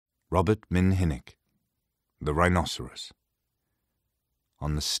Robert Minhinnick, The Rhinoceros.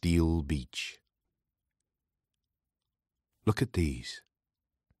 On the steel beach. Look at these.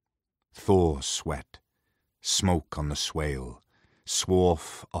 Thaw sweat, smoke on the swale,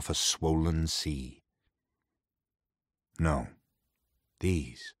 Swarf off a swollen sea. No,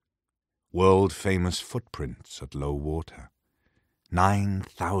 these, world-famous footprints at low water.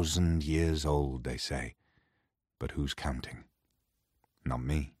 9,000 years old, they say, but who's counting? Not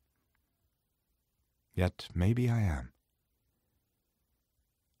me. Yet maybe I am.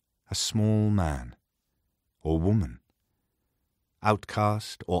 A small man, or woman,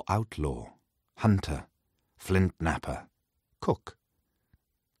 outcast or outlaw, hunter, flintknapper, cook,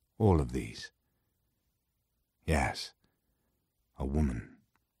 all of these. Yes, a woman,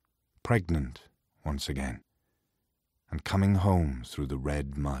 pregnant once again, and coming home through the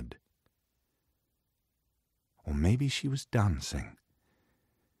red mud. Or maybe she was dancing.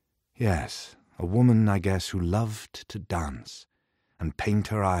 Yes, a woman, I guess, who loved to dance, and paint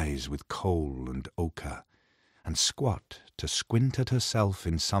her eyes with kohl and ochre, and squat to squint at herself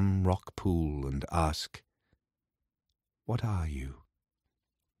in some rock pool and ask, "What are you?"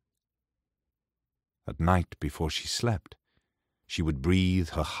 At night before she slept, she would breathe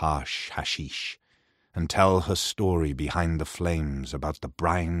her harsh hashish and tell her story behind the flames about the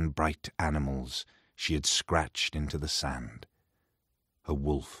brine-bright animals she had scratched into the sand. Her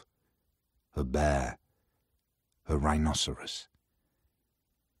wolf, her bear, her rhinoceros.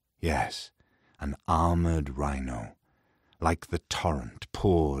 Yes, an armoured rhino, like the torrent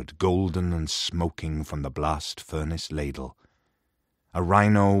poured golden and smoking from the blast furnace ladle. A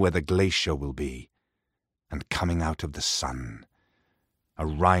rhino where the glacier will be, and coming out of the sun. A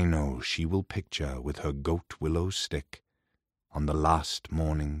rhino she will picture with her goat willow stick on the last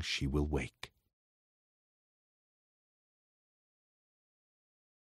morning she will wake.